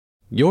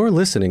You're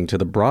listening to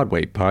the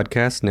Broadway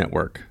Podcast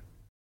Network.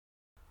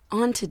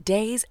 On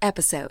today's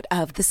episode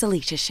of The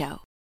Salisha Show.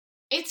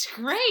 It's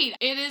great.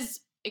 It is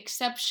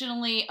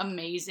exceptionally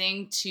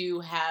amazing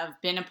to have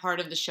been a part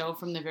of the show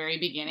from the very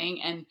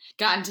beginning and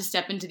gotten to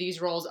step into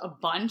these roles a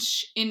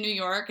bunch in New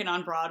York and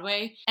on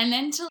Broadway. And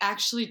then to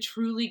actually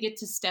truly get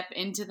to step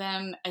into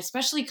them,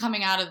 especially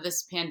coming out of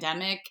this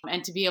pandemic,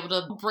 and to be able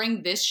to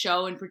bring this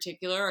show in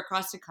particular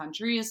across the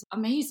country is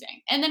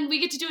amazing. And then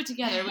we get to do it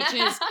together, which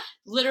is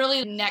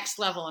literally next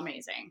level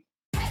amazing.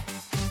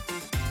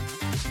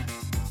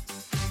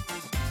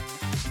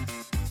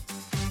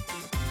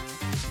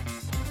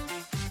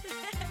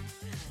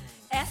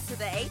 S to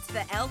the A to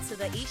the L to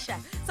the Isha.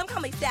 Some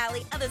call me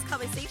Sally, others call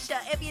me Sisha.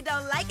 If you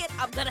don't like it,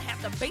 I'm gonna have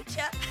to beat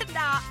ya.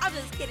 Nah, I'm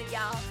just kidding,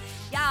 y'all.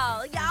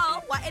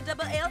 Y'all,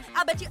 Y-A-L-L.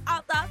 I bet you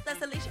all thought that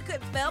Salisha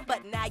couldn't spell,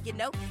 but now you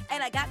know.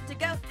 And I got to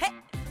go. Hey,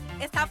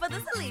 it's time for the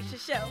Salisha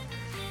Show.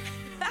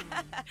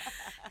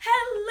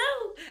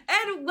 Hello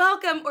and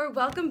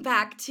welcome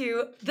back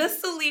to the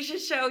Salisha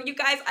Show. You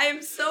guys, I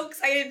am so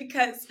excited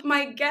because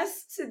my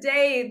guests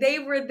today, they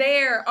were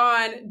there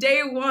on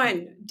day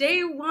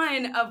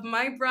one of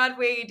my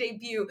Broadway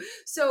debut.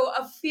 So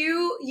a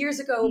few years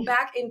ago,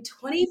 back in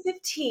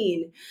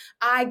 2015,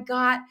 I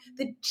got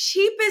the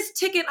cheapest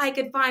ticket I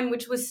could find,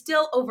 which was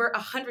still over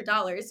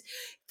 $100,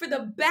 for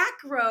the back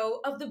row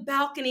of the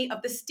balcony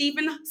of the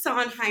Stephen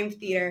Sondheim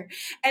Theater.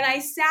 And I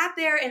sat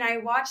there and I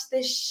watched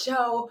this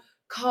show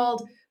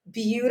called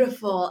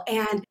Beautiful.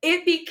 And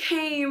it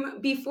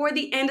became, before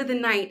the end of the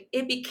night,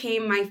 it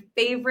became my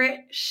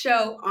favorite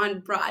show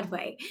on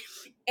Broadway.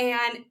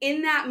 And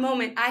in that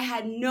moment, I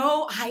had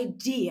no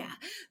idea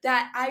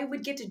that I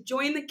would get to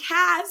join the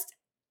cast,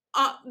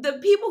 the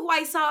people who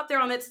I saw up there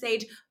on that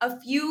stage a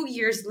few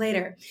years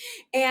later.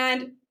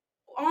 And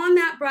on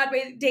that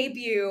Broadway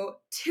debut,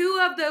 two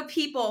of the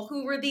people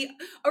who were the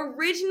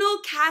original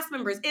cast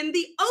members in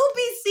the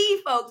OBC,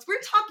 folks, we're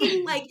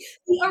talking like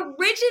the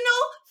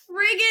original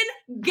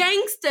friggin'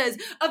 gangsters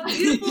of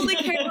Beautiful the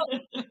Carol,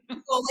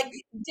 like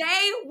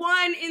day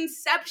one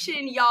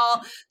inception,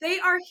 y'all. They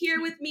are here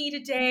with me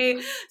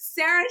today,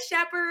 Sara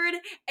Sheperd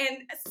and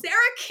Sara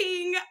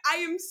King. I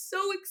am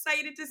so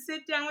excited to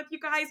sit down with you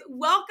guys.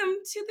 Welcome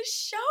to the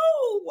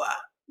show.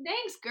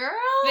 Thanks, girl.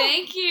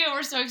 Thank you.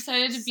 We're so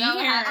excited to be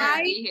here. Happy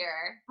to be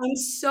here. I'm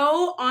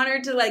so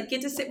honored to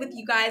get to sit with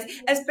you guys,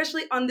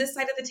 especially on this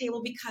side of the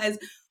table, because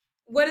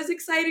what is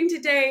exciting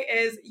today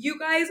is you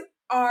guys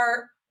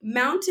are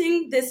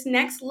mounting this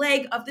next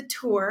leg of the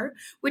tour,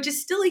 which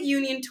is still a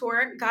union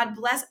tour. God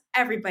bless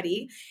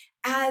everybody,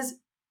 as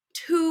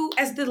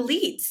the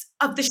leads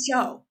of the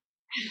show.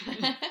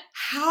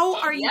 How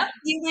are you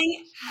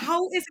feeling?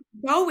 How is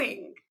it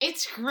going?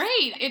 It's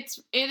great. It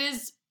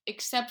is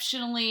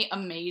exceptionally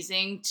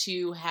amazing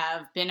to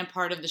have been a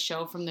part of the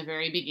show from the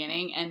very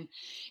beginning and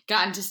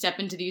gotten to step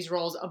into these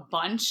roles a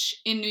bunch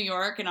in New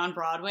York and on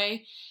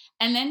Broadway.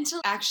 And then to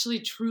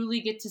actually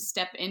truly get to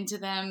step into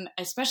them,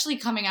 especially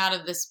coming out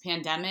of this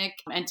pandemic,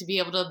 and to be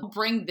able to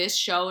bring this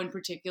show in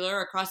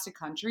particular across the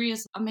country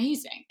is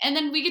amazing. And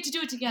then we get to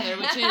do it together,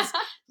 which is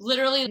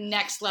literally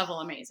next level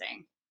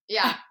amazing.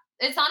 Yeah.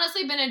 It's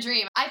honestly been a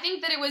dream. I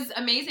think that it was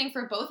amazing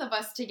for both of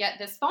us to get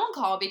this phone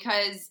call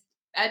because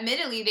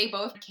admittedly, they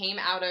both came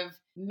out of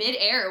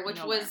midair,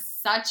 which was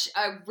such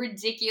a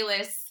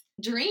ridiculous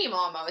dream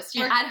almost.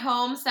 You're at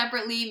home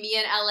separately, me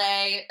in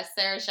LA,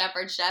 Sara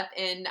Sheperd, Shep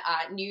in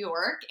New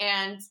York,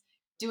 and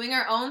doing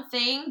our own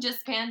thing,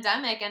 just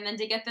pandemic. And then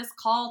to get this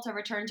call to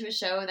return to a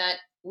show that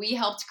we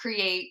helped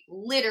create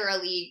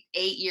literally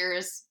 8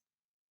 years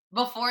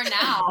before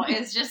now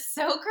is just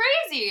so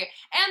crazy.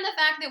 And the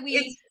fact that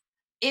we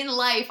in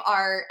life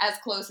are as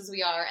close as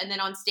we are, and then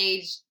on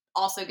stage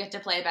also get to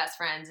play best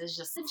friends is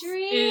just a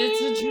dream. It's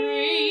a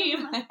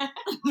dream. I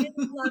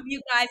love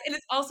you guys. And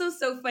it's also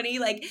so funny,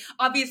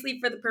 obviously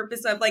for the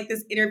purpose of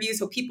this interview,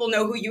 so people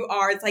know who you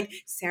are, it's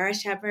Sara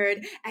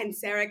Sheperd and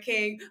Sara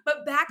King.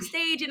 But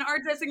backstage in our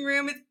dressing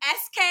room, it's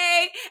SK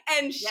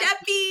and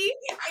Sheppy.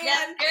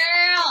 Yes,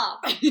 girl.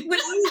 When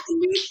I was a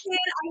new kid,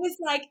 I was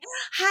like,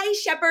 hi,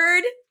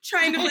 Sheperd,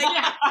 trying to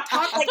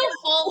talk The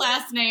full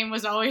last name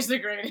was always the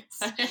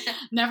greatest.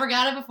 Never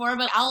got it before,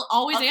 but I'll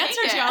always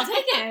answer to you. I'll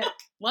take it.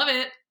 Love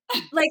it.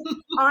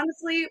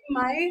 Honestly,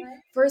 my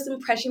first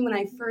impression when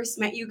I first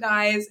met you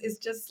guys is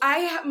just,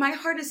 my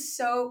heart is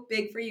so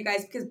big for you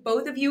guys because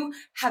both of you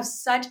have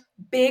such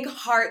big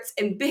hearts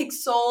and big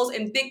souls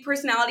and big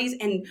personalities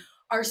and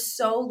are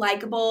so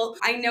likable.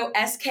 I know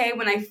SK,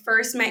 when I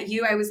first met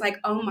you, I was like,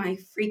 oh my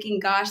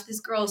freaking gosh, this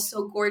girl is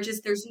so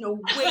gorgeous. There's no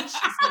way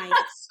she's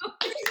nice.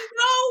 There's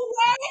no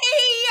way.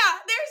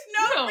 There's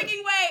no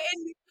freaking way.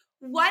 And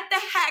what the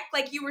heck?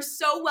 You were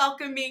so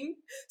welcoming,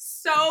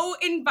 so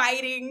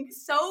inviting,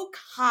 so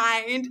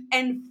kind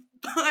and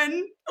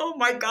fun. Oh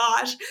my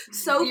gosh.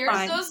 So You're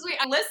fun. so sweet.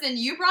 Listen,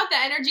 you brought the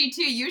energy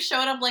too. You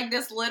showed up like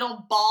this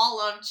little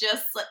ball of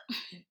just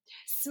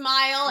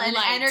smile and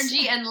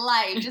energy and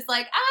light. Just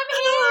I'm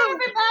here,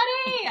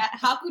 everybody.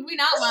 How could we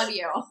not love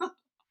you?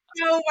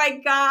 Oh my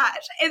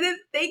gosh. And then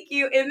thank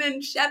you. And then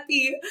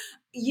Sheppy,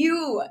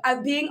 you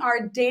being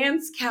our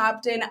dance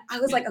captain, I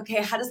was like,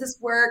 okay, how does this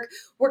work?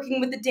 Working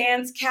with the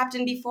dance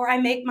captain before I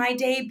make my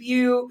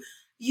debut.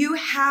 You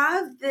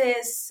have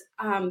this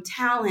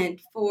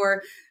talent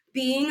for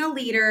being a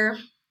leader,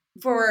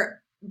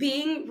 for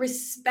being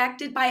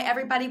respected by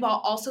everybody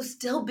while also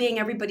still being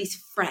everybody's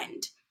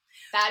friend.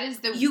 That is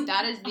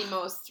the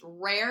most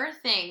rare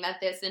thing that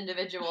this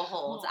individual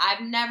holds.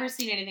 I've never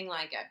seen anything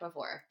like it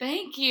before.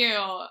 Thank you.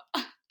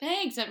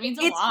 Thanks. That means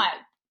a lot.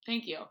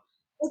 Thank you.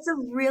 It's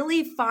a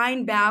really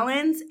fine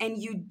balance, and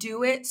you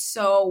do it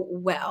so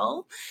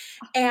well.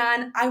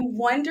 And I'm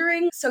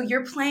wondering, so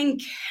you're playing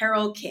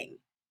Carole King.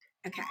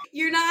 Okay.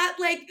 You're not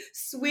like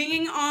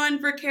swinging on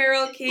for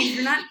Carole King.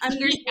 You're not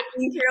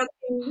understanding Carole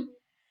King.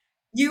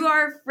 You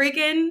are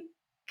freaking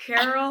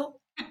Carole.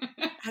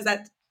 Has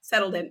that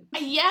settled in?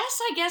 Yes,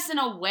 I guess in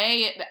a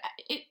way.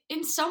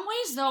 In some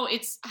ways, though,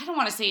 I don't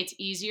want to say it's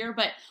easier,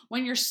 but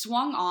when you're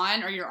swung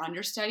on or you're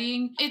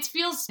understudying, it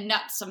feels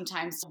nuts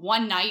sometimes.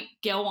 One night,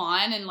 go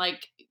on and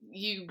like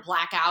you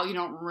black out. You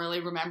don't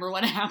really remember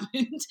what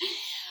happened.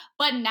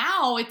 But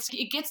now it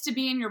gets to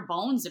be in your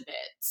bones a bit.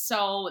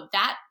 So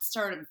that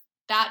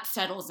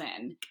settles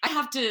in.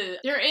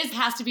 There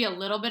has to be a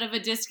little bit of a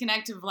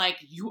disconnect of like,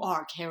 you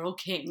are Carole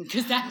King,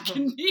 because that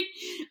can be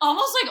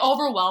almost like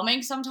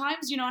overwhelming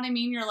sometimes. You know what I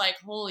mean? You're like,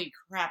 holy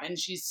crap, and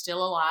she's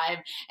still alive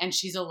and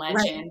she's a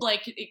legend. Right.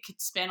 Like it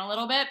could spin a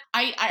little bit.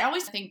 I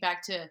always think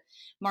back to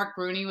Mark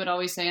Bruni would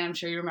always say, and I'm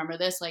sure you remember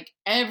this, like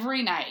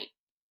every night,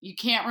 you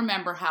can't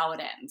remember how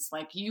it ends.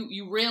 Like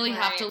you really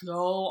have to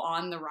go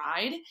on the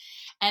ride.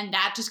 And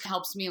that just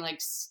helps me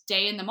like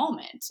stay in the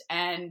moment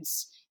and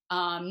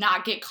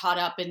not get caught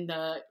up in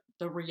the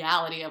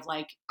reality of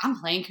like, I'm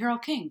playing Carole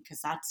King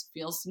because that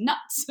feels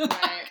nuts.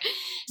 Right.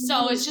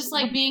 So it's just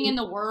like being in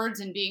the words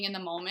and being in the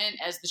moment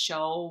as the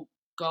show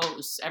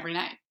goes every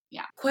night.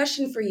 Yeah.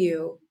 Question for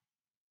you.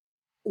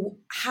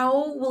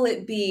 How will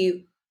it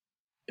be?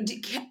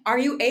 Are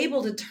you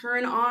able to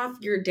turn off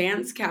your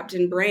dance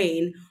captain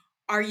brain?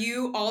 Are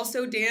you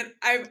also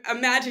I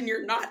imagine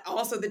you're not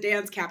also the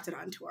dance captain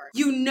on tour.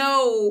 You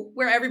know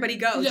where everybody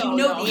goes. You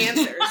know the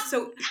answers.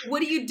 So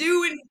what do you do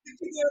when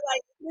you're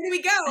like, where do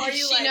we go? Are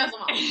you she knows them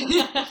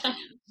all.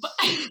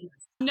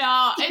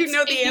 No, you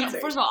know the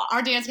answers. First of all,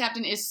 our dance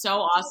captain is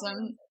so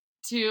awesome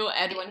too.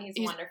 He's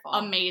wonderful.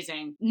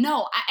 Amazing.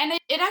 No, and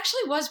it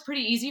actually was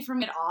pretty easy for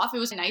me to get off. It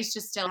was nice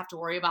just to have to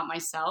worry about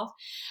myself.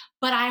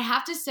 But I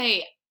have to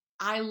say,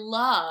 I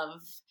love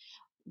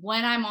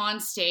when I'm on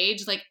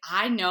stage, like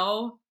I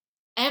know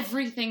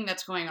everything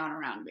that's going on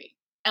around me,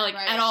 like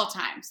at all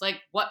times.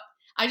 Like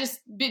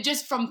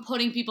just from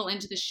putting people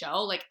into the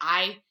show, like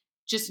I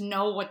just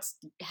know what's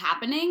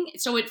happening.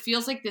 So it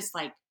feels like this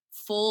like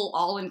full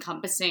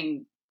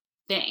all-encompassing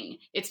thing.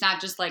 It's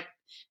not just like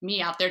me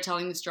out there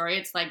telling the story.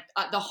 It's like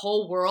the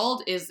whole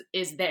world is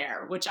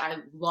there, which I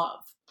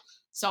love.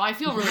 So I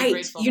feel really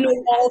grateful. You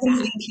know all the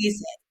moving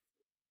pieces.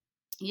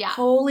 Yeah.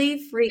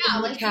 Holy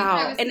freaking cow.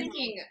 I was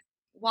thinking,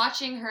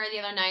 watching her the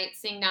other night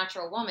sing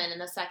Natural Woman in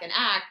the second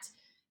act,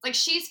 like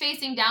she's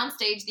facing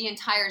downstage the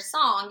entire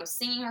song,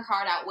 singing her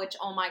heart out, which,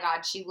 oh my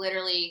God, she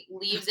literally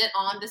leaves it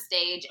on the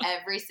stage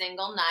every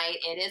single night.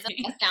 It is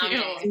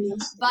astounding.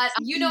 But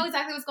you know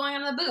exactly what's going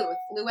on in the booth.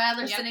 Lou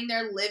Adler's sitting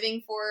there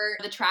living for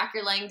the track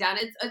you're laying down.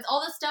 It's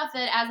all the stuff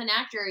that as an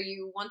actor,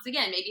 you, once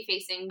again, maybe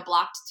facing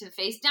blocked to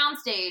face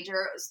downstage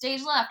or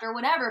stage left or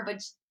whatever.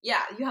 But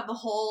yeah, you have the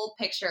whole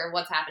picture of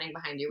what's happening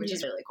behind you, which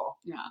is really cool.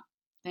 Yeah.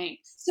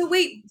 Thanks. So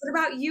wait, what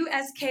about you,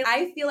 SK?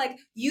 I feel like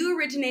you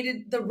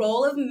originated the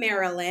role of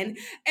Marilyn.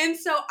 And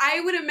so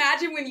I would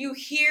imagine when you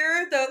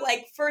hear the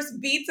like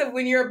first beats of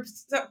when you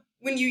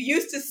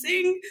used to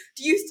sing,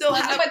 do you still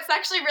have... It's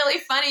actually really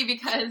funny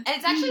because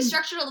it's actually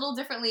structured a little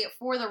differently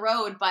for the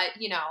road, but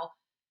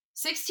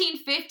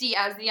 1650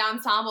 as the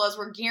ensemble, as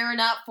we're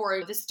gearing up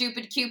for the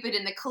stupid Cupid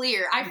in the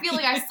clear, I feel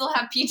like I still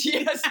have PTSD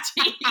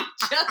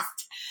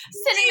just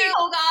sitting there,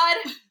 oh God,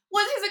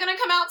 is it going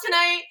to come out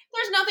tonight?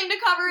 There's nothing to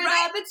cover it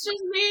up. It's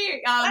just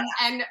me.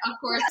 And of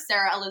course,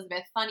 Sarah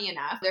Elizabeth, funny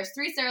enough, there's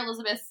 3 Sarah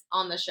Elizabeths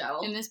on the show.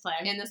 In this play.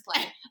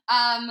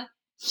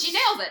 She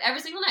nails it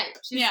every single night.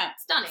 She's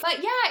stunning.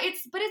 But yeah,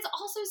 it's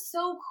also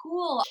so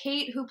cool.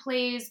 Kate, who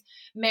plays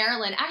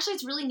Marilyn, actually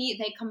it's really neat.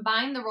 They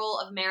combined the role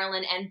of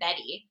Marilyn and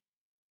Betty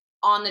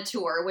on the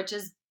tour, which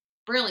is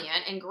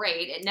brilliant and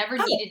great. It never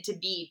needed to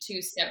be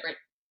 2 separate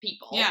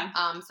people. Yeah.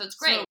 So it's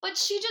great. But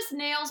she just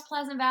nails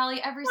Pleasant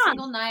Valley every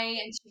single night,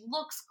 and she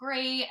looks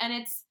great, and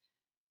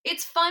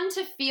it's fun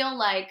to feel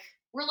like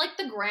we're like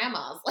the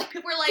grandmas. Like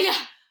we're like,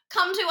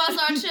 come to us,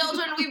 our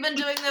children. We've been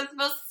doing this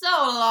for so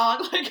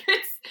long. Like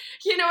it's,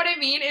 you know what I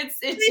mean? It's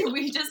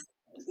we just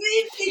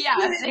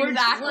exactly. We're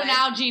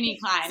now Jeannie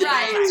Klein.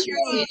 Right.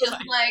 Truly just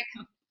like,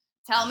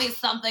 tell me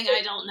something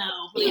I don't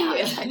know.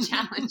 Please. I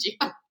challenge you.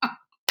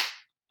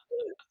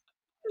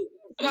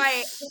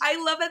 Right.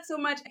 I love that so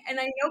much. And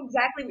I know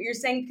exactly what you're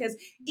saying because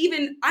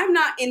even I'm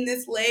not in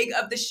this leg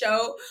of the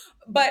show,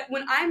 but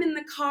when I'm in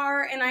the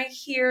car and I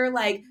hear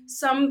like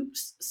some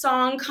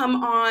song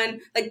come on,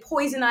 like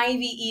Poison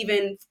Ivy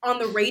even on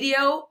the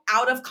radio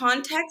out of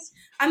context,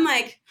 I'm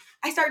like,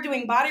 I start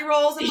doing body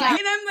rolls and, and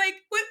I'm like,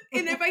 what?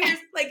 And if I hear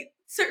like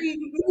certain,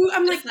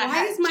 I'm like,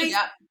 why is my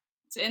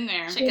it's in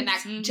there? It's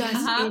just in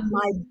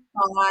my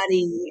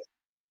body.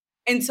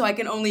 And so I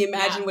can only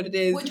imagine what it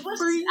is. Which was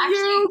for actually,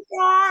 you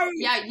guys.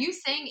 Yeah, you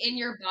saying in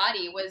your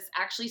body was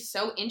actually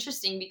so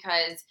interesting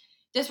because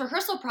this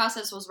rehearsal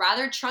process was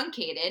rather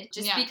truncated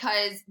just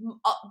because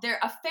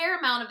a fair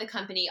amount of the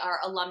company are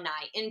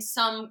alumni in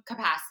some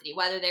capacity,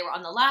 whether they were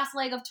on the last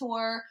leg of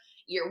tour,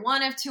 year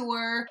one of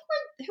tour.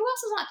 Who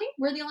else is on? I think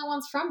we're the only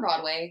ones from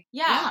Broadway.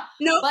 Yeah.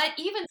 No. But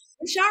even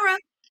Shara.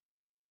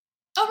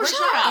 Oh,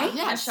 Shara.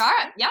 Yes.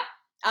 Shara. Yep.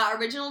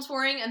 Original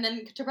touring and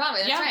then to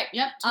Broadway. That's right.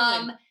 Yep.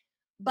 Totally.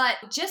 But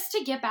just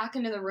to get back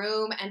into the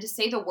room and to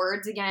say the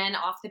words again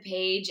off the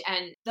page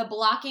and the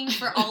blocking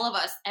for all of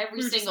us,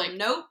 every single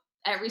note,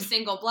 every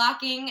single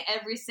blocking,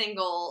 every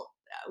single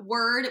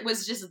word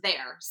was just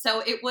there.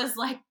 So it was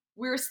like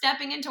we were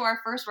stepping into our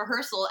first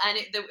rehearsal and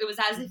it was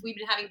as if we'd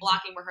been having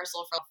blocking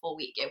rehearsal for a full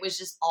week. It was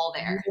just all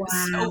there. Wow. It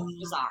was so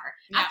bizarre.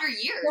 After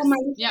years.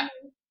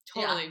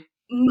 Totally.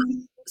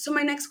 So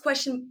my next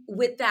question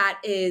with that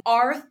is,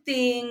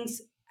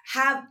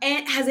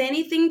 has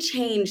anything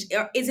changed?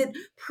 Is it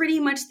pretty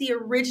much the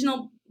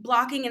original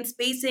blocking and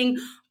spacing?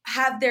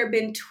 Have there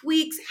been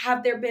tweaks?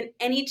 Have there been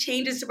any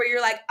changes to where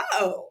you're like,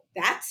 oh,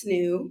 that's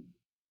new?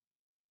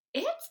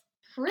 It's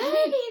pretty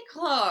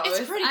close.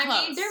 It's pretty close.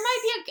 I mean, there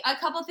might be a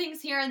couple things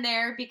here and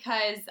there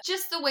because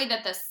just the way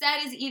that the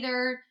set is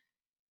either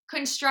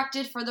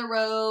constructed for the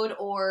road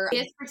or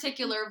this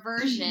particular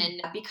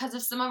version, because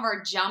of some of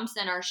our jumps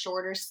and our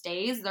shorter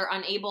stays,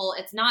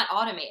 it's not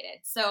automated.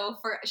 So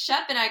for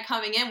Shep and I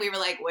coming in, we were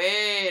like,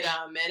 wait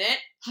a minute.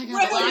 We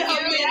have to lock the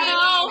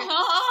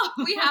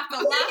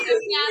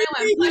piano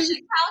and push the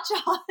couch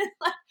on.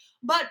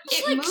 But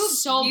it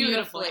moves so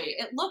beautifully.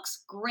 It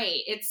looks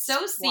great. It's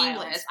so seamless.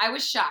 Wild. I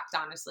was shocked,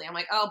 honestly. I'm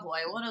like, oh boy,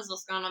 what is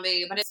this gonna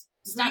be? But it's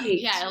not.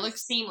 Yeah, it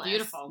looks seamless.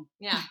 Beautiful.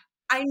 Yeah.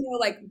 I know,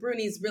 like,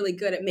 Bruni's really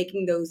good at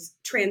making those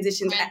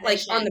transitions like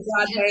on the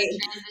Broadway.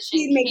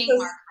 He makes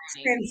those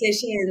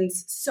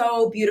transitions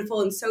so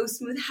beautiful and so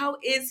smooth. How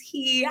is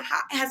he?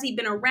 Has he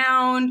been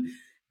around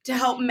to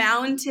help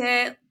mount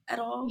it at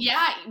all?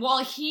 Yeah,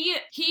 well, he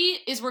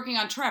is working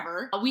on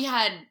Trevor. We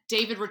had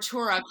David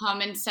Ratura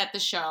come and set the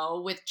show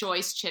with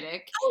Joyce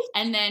Chittick.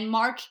 And then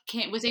Mark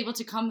was able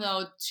to come,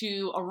 though,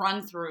 to a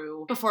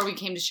run-through before we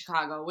came to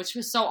Chicago, which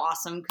was so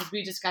awesome because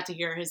we just got to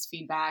hear his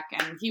feedback.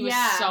 And he was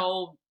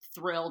so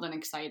thrilled and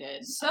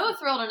excited. So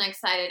thrilled and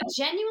excited.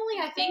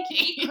 Genuinely, I think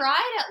he cried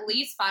at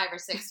least 5 or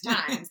 6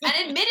 times and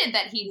admitted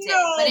that he did.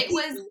 But it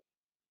was,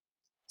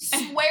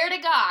 swear to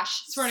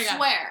gosh.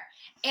 Swear.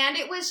 And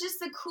it was just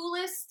the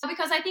coolest,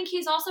 because I think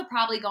he's also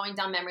probably going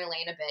down memory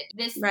lane a bit.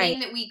 This thing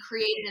that we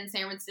created in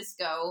San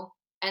Francisco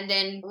and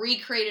then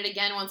recreated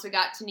again once we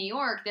got to New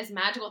York, this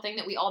magical thing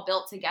that we all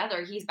built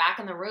together, he's back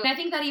in the room. And I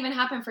think that even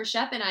happened for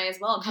Shep and I as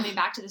well, coming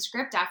back to the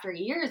script after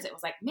years. It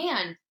was like,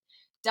 man,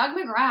 Doug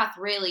McGrath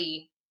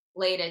really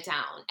laid it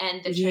down,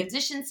 and the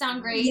transitions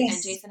sound great, and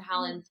Jason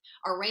Halland's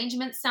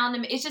arrangements sound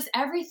amazing. It's just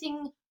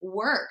everything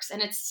works, and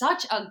it's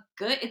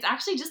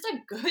actually just a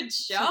good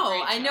show.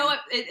 I know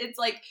it's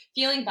like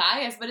feeling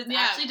biased, but it's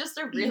actually just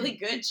a really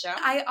good show.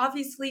 I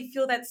obviously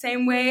feel that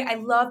same way. I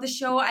love the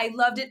show. I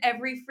loved it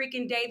every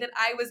freaking day that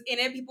I was in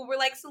it. People were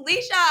like,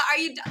 Celicia, are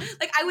you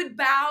like, I would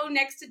bow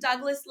next to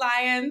Douglas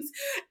Lyons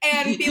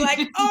and be like,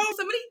 oh,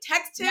 somebody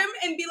text him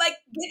and be like,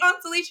 get on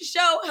Celicia's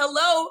show.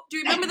 Hello. Do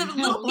you remember the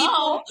little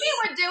people? We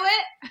would do it.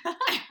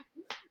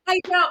 I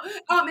know.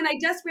 And I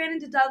just ran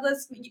into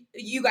Douglas.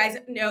 You guys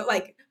know,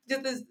 like, this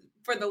is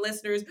for the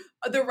listeners,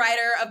 the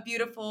writer of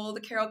Beautiful,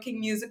 the Carole King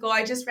musical.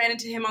 I just ran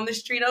into him on the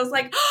street. I was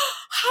like,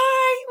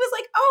 hi. He was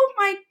like, oh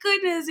my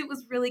goodness. It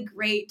was really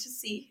great to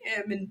see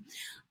him. And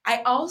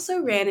I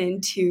also ran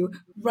into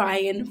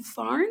Ryan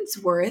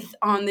Farnsworth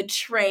on the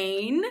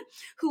train,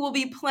 who will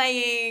be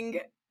playing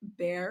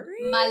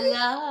Barry. My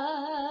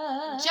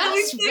love.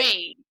 Just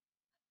wait.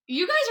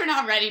 You guys are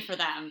not ready for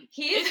them.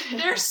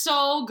 They're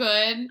so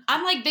good.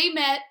 I'm like,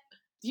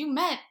 you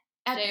met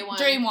at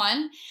day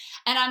one.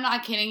 And I'm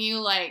not kidding you,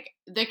 like,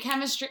 the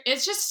chemistry,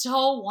 it's just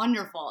so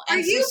wonderful.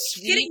 And so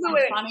sweet and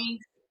funny.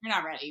 You're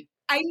not ready.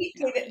 I need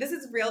to say that this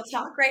is real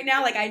talk right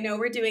now. Like, I know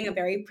we're doing a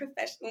very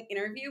professional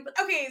interview, but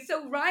okay,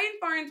 so Ryan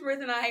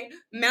Farnsworth and I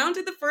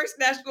mounted the first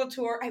national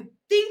tour. I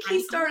think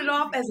he started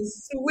off as a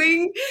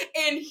swing,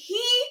 and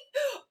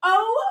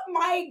oh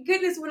my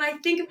goodness, when I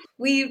think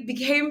we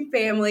became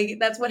family,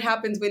 that's what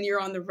happens when you're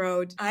on the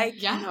road.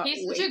 He's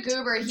such a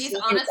goober. He's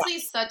honestly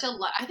such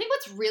I think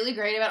what's really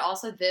great about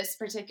also this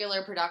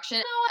particular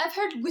production, I've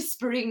heard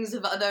whisperings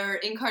of other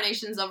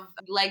incarnations of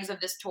legs of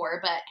this tour,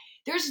 but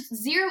there's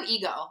zero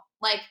ego.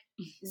 Like,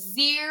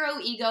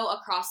 zero ego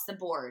across the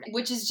board,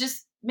 which is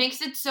just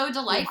makes it so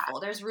delightful.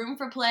 There's room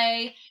for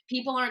play.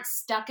 People aren't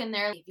stuck in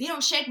there. If you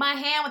don't shake my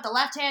hand with the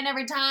left hand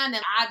every time,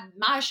 then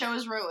my show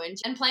is ruined.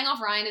 And playing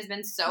off Ryan has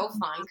been so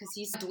fun because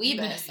he's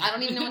dweebus. I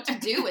don't even know what to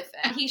do with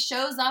it. He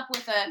shows up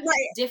with a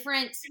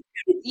different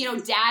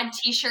dad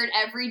t-shirt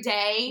every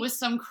day. With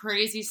some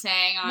crazy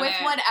saying on it. With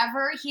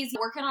whatever. He's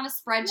working on a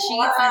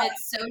spreadsheet and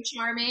it's so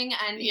charming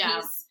and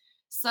he's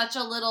such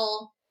a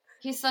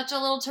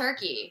little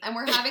turkey and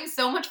we're having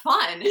so much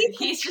fun.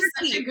 He's just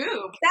such a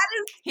goob.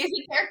 He's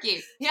a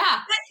turkey. Yeah,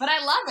 but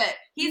I love it.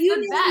 He's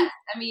the best.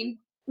 I mean,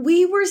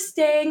 we were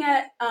staying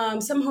at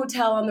some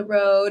hotel on the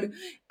road.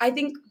 I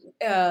think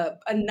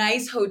a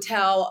nice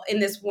hotel in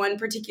this one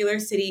particular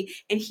city.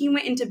 And he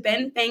went into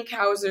Ben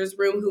Fankhauser's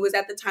room, who was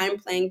at the time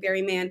playing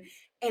Barryman,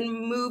 and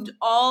moved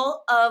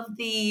all of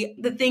the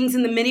things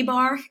in the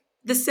minibar,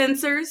 the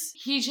sensors.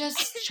 He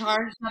just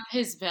charged up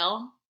his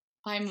bill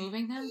by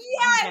moving them?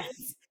 Yes! Okay.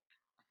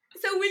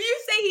 So when you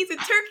say he's a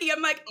turkey,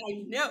 I'm like,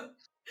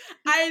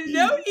 I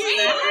know he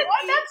is.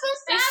 What? That's so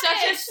savage. It's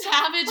such a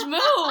savage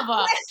move.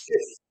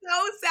 It's so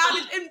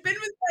savage. And Ben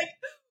was like,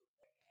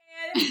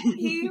 and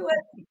he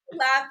was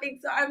laughing.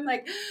 So I'm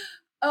like,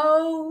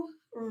 oh,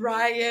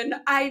 Ryan,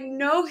 I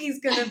know he's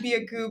gonna be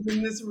a goob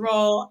in this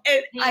role.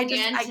 And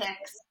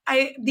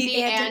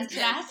the antics.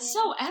 That's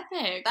so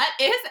epic. That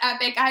is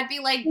epic. I'd be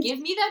like, give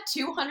me that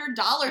 $200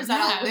 that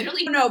I'll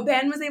literally. No,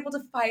 Ben was able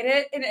to fight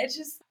it, and it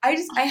just, I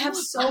have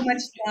so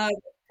much love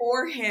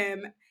for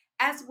him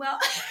as well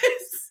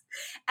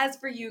as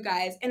for you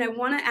guys. And I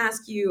want to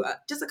ask you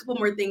just a couple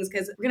more things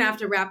because we're gonna have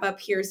to wrap up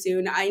here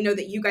soon. I know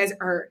that you guys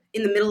are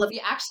in the middle of. We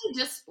actually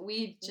just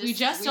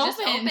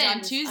opened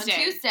on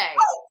Tuesday.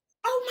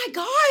 Oh my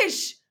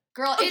gosh,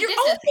 girl! You're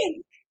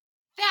open.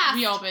 Fast.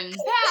 We opened.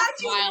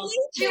 Fast. Wild.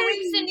 2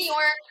 weeks in New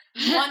York.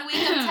 1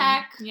 week of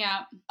tech. Yeah.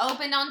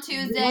 Opened on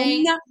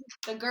Tuesday.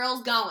 The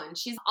girl's going.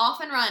 She's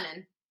off and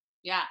running.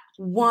 Yeah.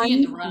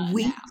 1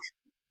 week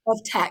of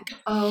tech.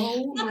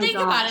 Oh my god. Think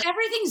about it.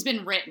 Everything's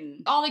been written.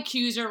 All the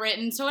cues are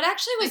written. So it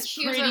actually was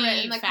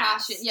pretty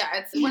fast.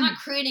 We're not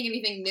creating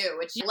anything new.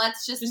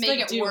 Let's just make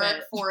it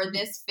work for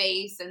this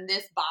face and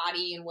this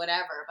body and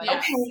whatever.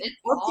 But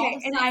okay.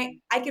 And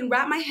I can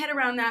wrap my head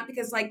around that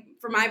because like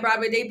for my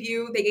Broadway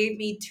debut, they gave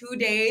me 2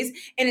 days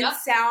and it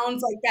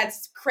sounds like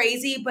that's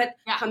crazy, but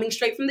coming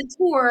straight from the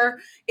tour,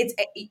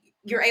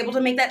 you're able to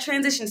make that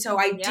transition. So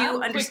I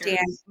do understand,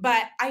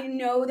 but I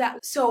know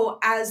that. So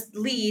as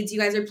leads, you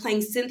guys are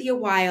playing Cynthia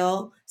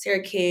Weil,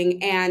 Sarah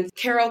King, and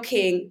Carole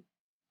King,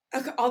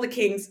 all the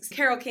Kings,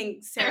 Carole King,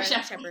 Sarah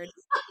Sheperd.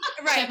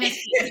 Right.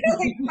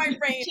 Like my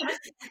brain.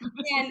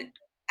 And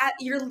at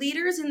your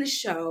leaders in the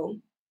show,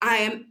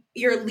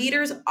 your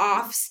leaders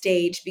off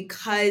stage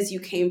because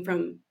you came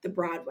from the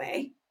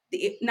Broadway,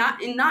 not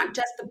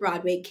just the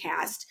Broadway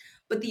cast,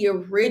 but the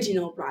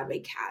original Broadway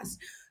cast.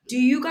 Do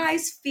you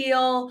guys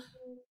feel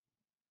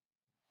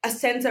a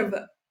sense of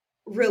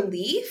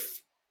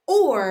relief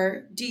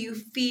or do you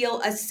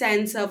feel a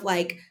sense of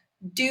like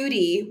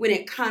duty when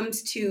it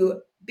comes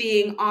to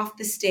being off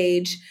the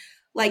stage,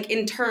 like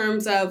in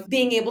terms of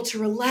being able to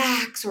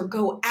relax or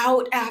go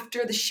out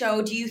after the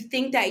show? Do you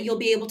think that you'll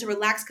be able to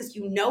relax because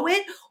you know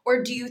it?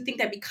 Or do you think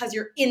that because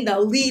you're in the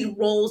lead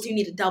roles, you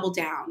need to double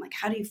down? Like,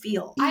 how do you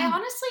feel? I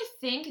honestly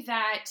think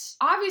that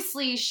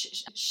obviously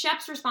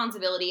Shep's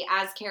responsibility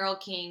as Carole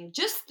King,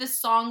 just the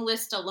song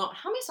list alone.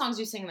 How many songs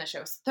do you sing in the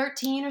show?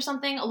 13 or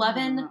something?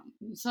 11?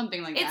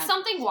 Something like that. It's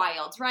something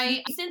wild,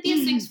 right? Cynthia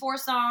sings 4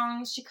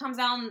 songs. She comes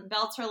out and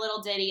belts her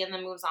little ditty and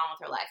then moves on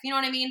with her life. You know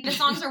what I mean? The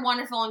songs are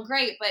wonderful and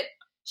great, but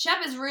Shep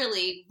is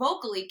really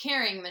vocally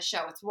carrying the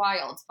show. It's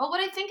wild. But what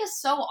I think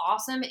is so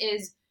awesome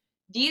is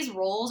these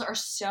roles are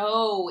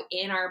so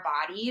in our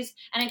bodies.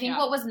 And I think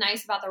what was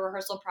nice about the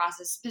rehearsal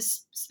process,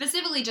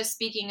 specifically just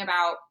speaking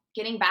about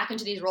getting back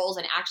into these roles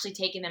and actually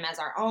taking them as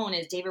our own,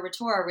 is David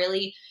Ratura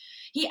really,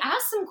 he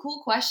asked some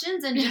cool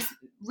questions and just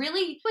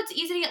really, it's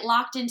easy to get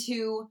locked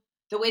into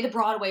the way the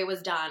Broadway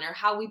was done or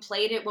how we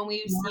played it when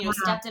we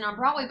stepped in on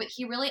Broadway. But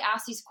he really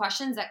asked these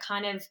questions that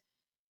kind of,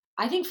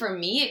 I think for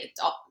me,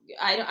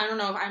 I don't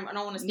know if I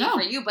don't want to speak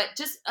for you, but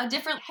just a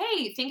different,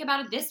 hey, think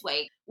about it this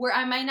way, where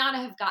I might not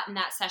have gotten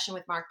that session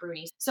with Mark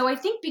Bruni. So I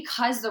think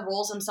because the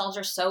roles themselves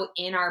are so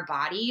in our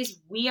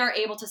bodies, we are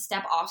able to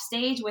step off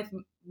stage with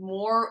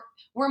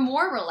we're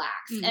more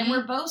relaxed and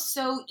we're both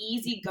so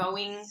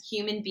easygoing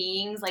human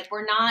beings. Like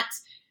we're not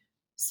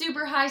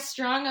super high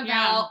strung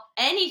about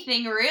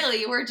anything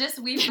really. We're just,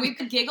 we've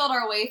giggled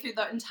our way through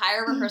the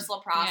entire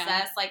rehearsal process.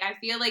 Yeah. Like I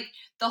feel like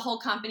the whole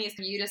company has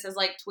viewed us as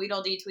like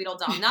Tweedledee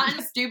Tweedledum, not in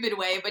a stupid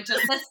way, but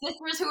just the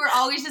sisters who are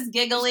always just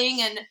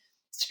giggling and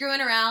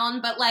screwing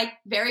around, but like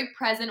very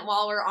present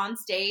while we're on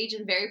stage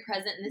and very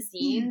present in the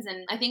scenes.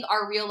 And I think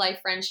our real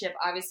life friendship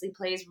obviously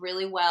plays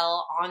really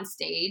well on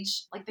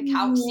stage. Like the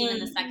couch scene in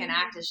the second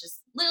act is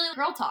just literally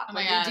girl talk. Oh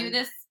like we do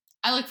this.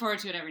 I look forward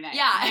to it every night.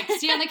 Yeah. Like,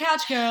 see you on the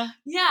couch, girl.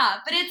 Yeah,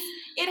 but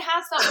it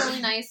has felt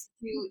really nice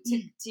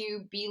to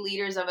be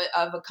leaders of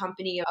a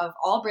company of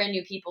all brand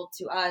new people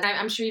to us.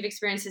 I'm sure you've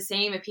experienced the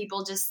same of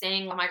people just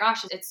saying, oh my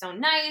gosh, it's so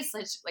nice.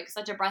 It's like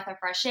such a breath of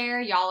fresh air.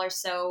 Y'all are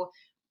so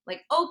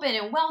like open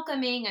and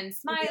welcoming and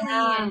smiley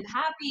and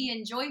happy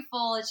and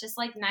joyful. It's just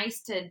like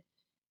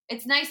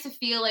it's nice to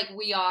feel like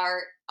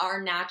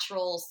our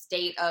natural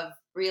state of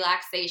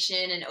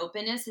relaxation and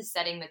openness is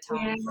setting the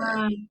tone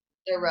for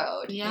the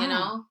road, you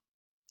know?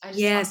 I just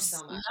Yes.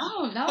 talked so much.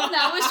 No,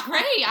 that was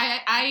great.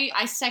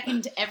 I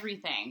second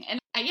everything. And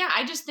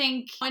I just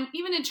think,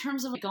 even in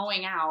terms of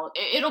going out,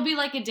 it'll be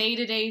like a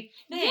day-to-day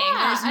thing.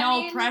 Yeah, There's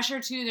no pressure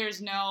to,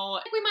 there's no...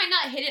 We might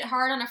not hit it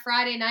hard on a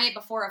Friday night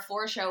before a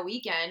 4-show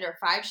weekend or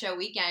 5-show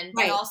weekend,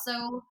 but also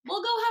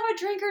we'll go have a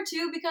drink or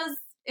two because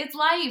it's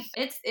life.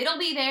 It'll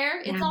be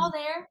there. It's all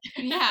there.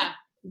 Yeah,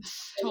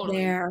 totally.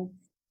 There.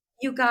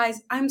 You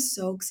guys, I'm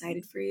so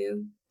excited for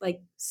you.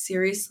 Like,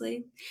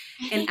 seriously.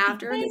 And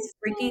after this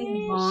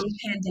freaking long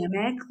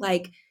pandemic,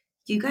 like,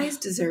 you guys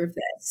deserve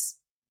this.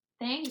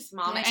 Thanks,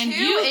 Mom. Yeah, And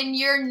you in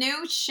your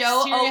new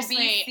show, Seriously,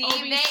 OBC. Baby.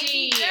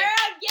 OBC. Girl,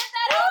 get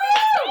that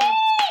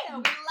OBC.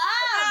 We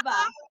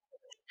love.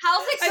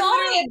 How's it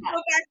going?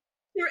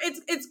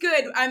 It's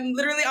good. I'm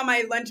literally on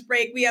my lunch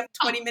break. We have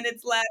 20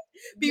 minutes left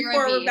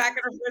before we're back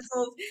at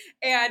rehearsals.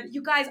 And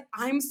you guys,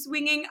 I'm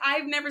swinging.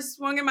 I've never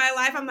swung in my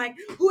life. I'm like,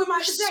 who am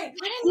I today?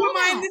 Who am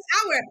I in this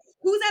hour?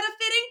 Who's at a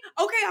fitting?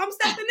 Okay, I'm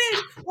stepping in.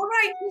 All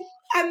right.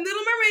 I'm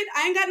Little Mermaid.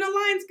 I ain't got no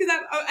lines because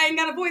I ain't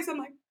got a voice. I'm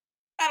like,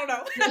 I don't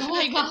know. Oh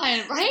my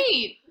God,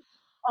 right.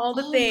 All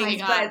the things. My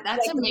God, but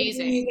that's like,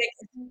 amazing. The music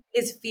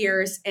is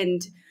fierce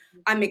and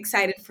I'm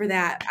excited for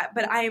that.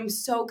 But I am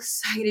so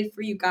excited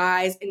for you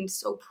guys and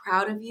so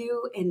proud of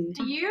you. And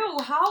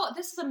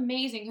This is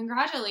amazing.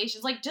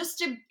 Congratulations. Like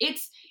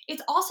it's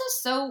also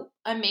so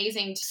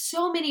amazing.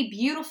 So many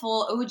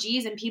beautiful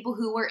OGs and people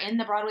who were in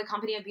the Broadway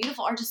Company of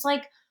Beautiful are just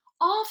like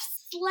off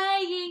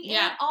slaying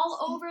it all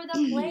over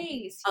the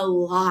place. A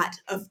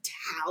lot of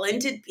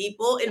talented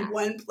people in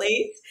one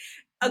place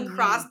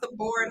across the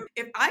board.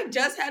 If I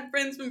just had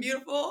friends from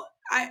Beautiful,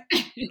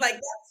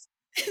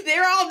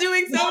 they're all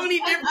doing so many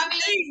different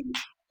things.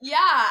 Yeah,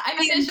 I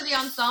mean, it's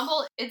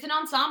an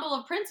ensemble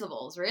of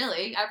principals,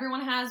 really.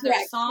 Everyone has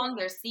their song,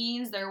 their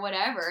scenes, their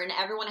whatever, and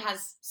everyone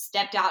has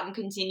stepped out and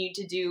continued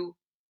to do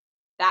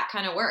that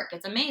kind of work.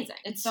 It's amazing.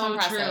 It's so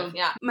impressive. True.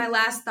 Yeah. My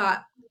last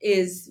thought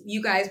is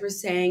you guys were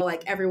saying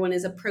like everyone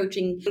is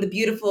approaching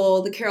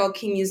the Carole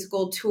King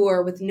musical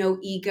tour with no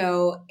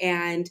ego,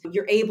 and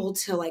you're able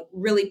to like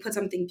really put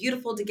something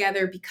beautiful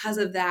together because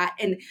of that.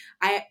 And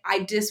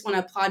I just want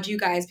to applaud you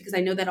guys because I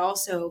know that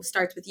also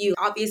starts with you.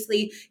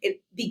 Obviously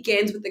it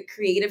begins with the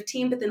creative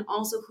team, but then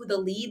also who the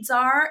leads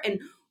are and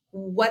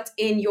what's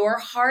in your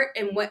heart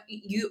and what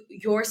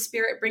your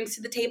spirit brings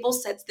to the table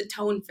sets the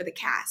tone for the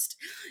cast.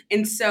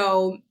 And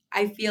so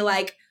I feel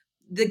like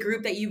the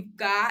group that you've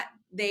got,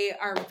 they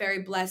are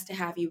very blessed to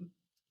have you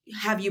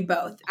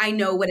both. I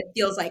know what it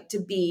feels like to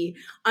be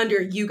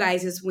under you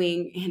guys'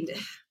 wing, and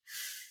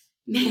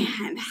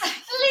man.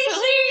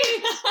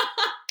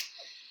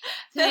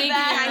 Thank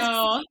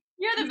you.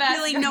 You're the best.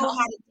 Really know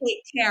how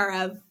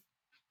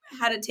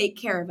to take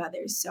care of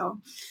others.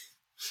 So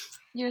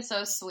you're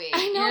so sweet.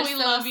 I know. We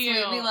love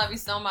you. We love you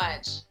so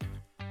much.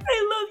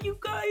 I love you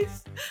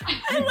guys.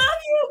 I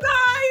love you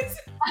guys.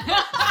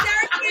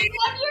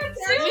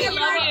 We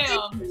love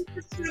you.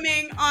 For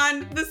swimming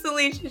on the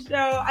Salisha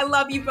Show. I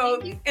love you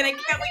both, and I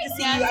can't wait to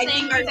see you. I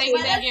think Let us see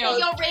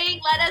your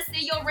ring. Let us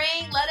see your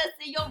ring. Let us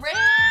see your ring.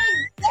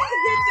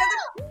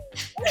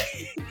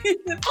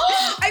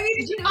 I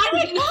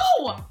didn't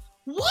know.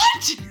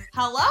 What?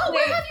 Hello?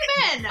 Where have you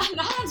been? I'm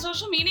not on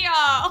social media.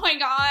 Oh my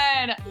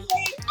God.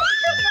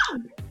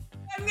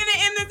 I'm gonna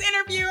end this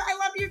interview. I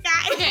love you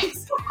guys. Okay.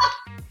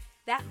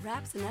 That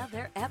wraps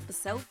another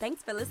episode.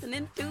 Thanks for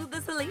listening to The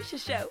Salisha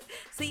Show.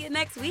 See you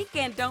next week,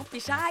 and don't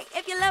be shy.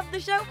 If you love the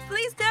show,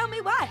 please tell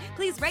me why.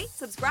 Please rate,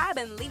 subscribe,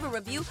 and leave a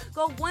review.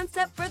 Go one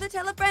step further,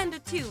 tell a friend or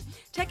two.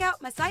 Check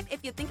out my site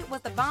if you think it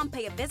was the bomb.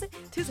 Pay a visit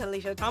to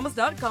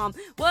SalishaThomas.com.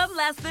 One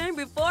last thing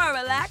before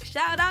I relax.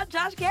 Shout out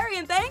Josh Carey,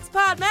 and thanks,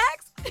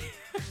 Podmax.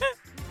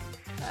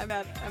 I'm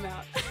out.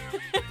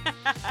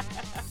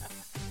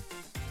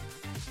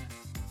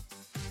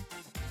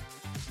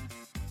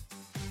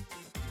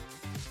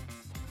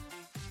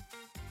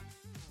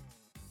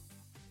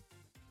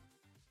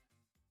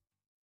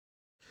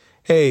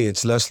 Hey,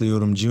 it's Leslie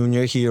Odom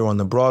Jr. here on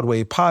the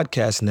Broadway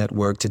Podcast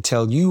Network to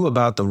tell you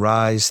about the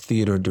Rise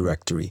Theater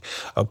Directory,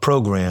 a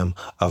program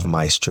of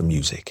Maestro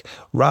Music.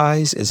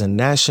 Rise is a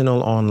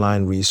national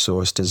online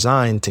resource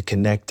designed to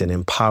connect and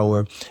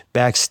empower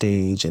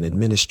backstage and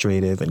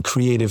administrative and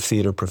creative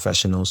theater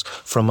professionals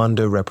from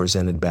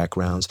underrepresented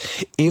backgrounds.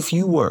 If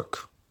you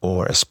work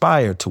or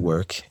aspire to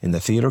work in the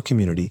theater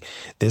community,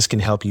 this can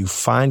help you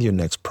find your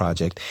next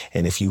project.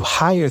 And if you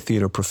hire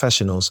theater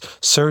professionals,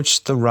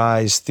 search the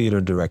Rise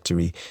Theater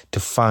Directory to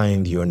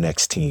find your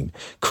next team.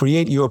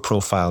 Create your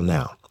profile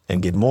now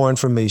and get more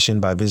information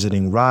by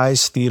visiting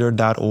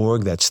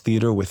risetheater.org. That's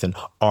theater with an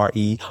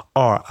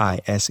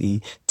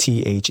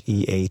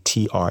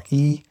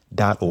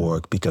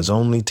RERISETHEATRE.org, because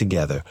only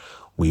together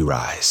we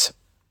rise.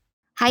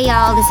 Hi,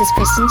 y'all. This is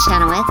Kristen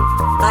Chenoweth.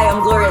 Hi,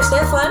 I'm Gloria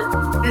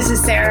Stefan. This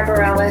is Sara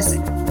Bareilles.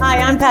 Hi,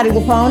 I'm Patti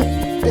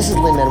LuPone. This is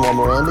Lin-Manuel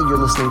Miranda. You're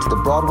listening to the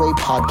Broadway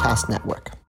Podcast Network.